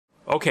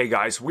Okay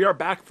guys, we are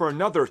back for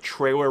another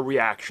trailer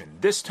reaction.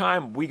 This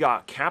time we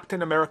got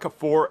Captain America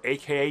 4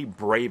 aka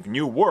Brave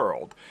New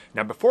World.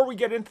 Now before we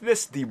get into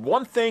this, the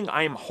one thing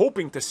I am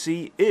hoping to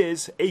see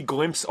is a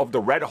glimpse of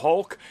the Red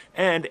Hulk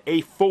and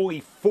a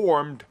fully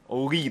formed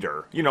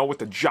leader. You know, with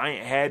the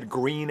giant head,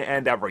 green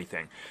and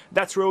everything.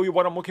 That's really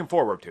what I'm looking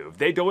forward to. If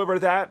they deliver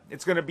that,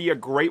 it's going to be a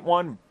great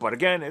one. But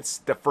again, it's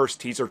the first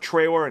teaser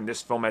trailer and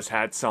this film has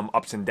had some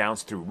ups and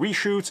downs through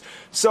reshoots.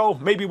 So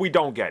maybe we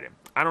don't get him.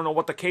 I don't know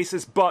what the case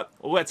is, but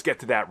let's get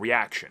to that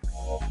reaction.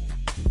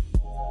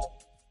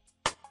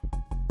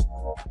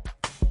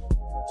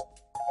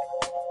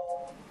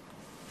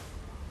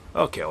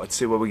 Okay, let's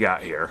see what we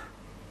got here.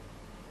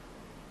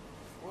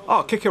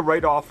 Oh, kick it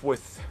right off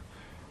with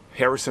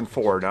Harrison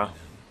Ford, huh?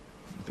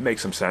 It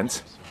makes some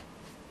sense.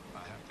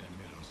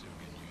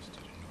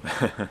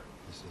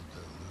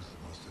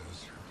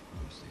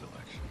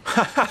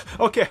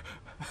 Okay,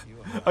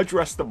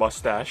 address the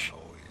mustache.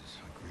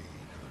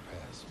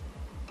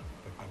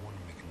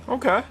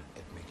 Okay.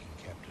 Making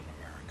Captain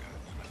America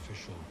an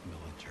official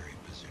military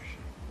position.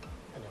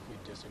 And if we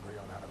disagree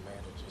on how to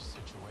manage this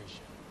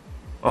situation.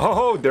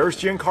 Oh, there's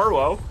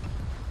Giancarlo.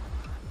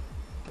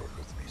 Work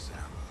with me, Sam.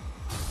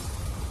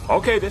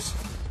 Okay,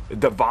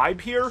 the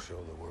vibe here,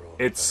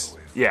 it's,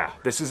 yeah,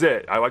 this is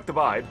it. I like the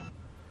vibe.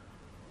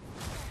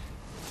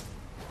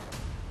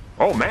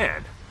 Oh,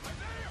 man.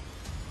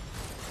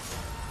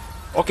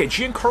 Okay,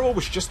 Giancarlo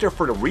was just there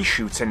for the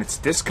reshoots and it's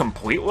this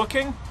complete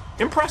looking?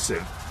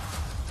 Impressive.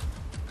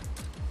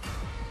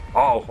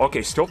 Oh,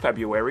 okay, still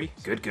February.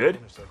 Good, good.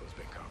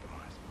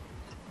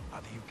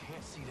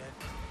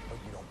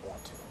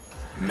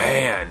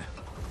 Man.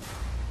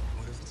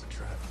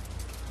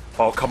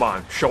 Oh, come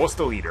on. Show us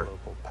the leader.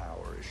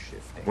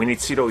 We need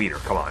to see the leader.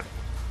 Come on.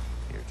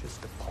 You're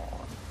just a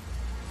pawn.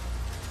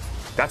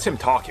 That's him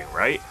talking,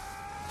 right?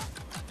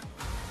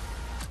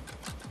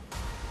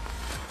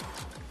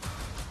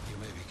 You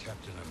may be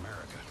Captain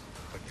America,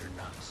 but you're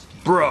not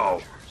Steve. Bro.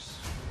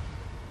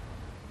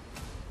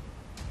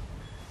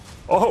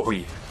 Oh,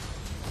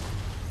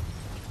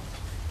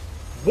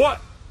 what?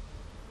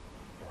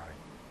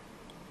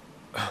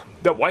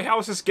 The White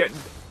House is getting...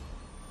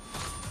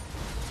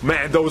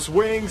 Man, those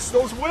wings!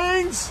 Those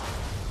wings!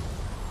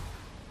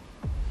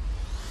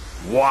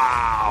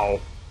 Wow.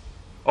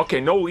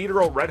 Okay, no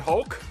leader of Red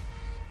Hulk?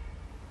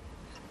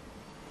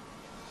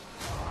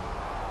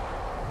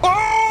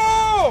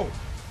 Oh!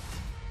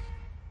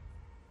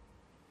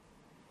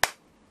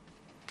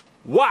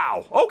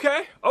 Wow.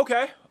 Okay,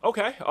 okay,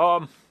 okay.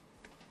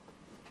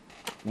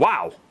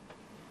 Wow.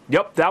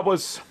 Yep,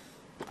 that's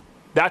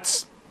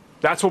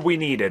what we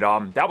needed.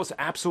 That was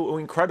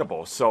absolutely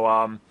incredible. So,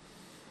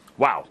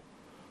 wow.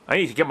 I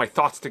need to get my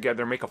thoughts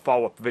together and make a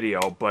follow-up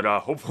video, but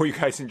hopefully you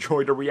guys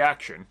enjoyed the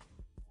reaction.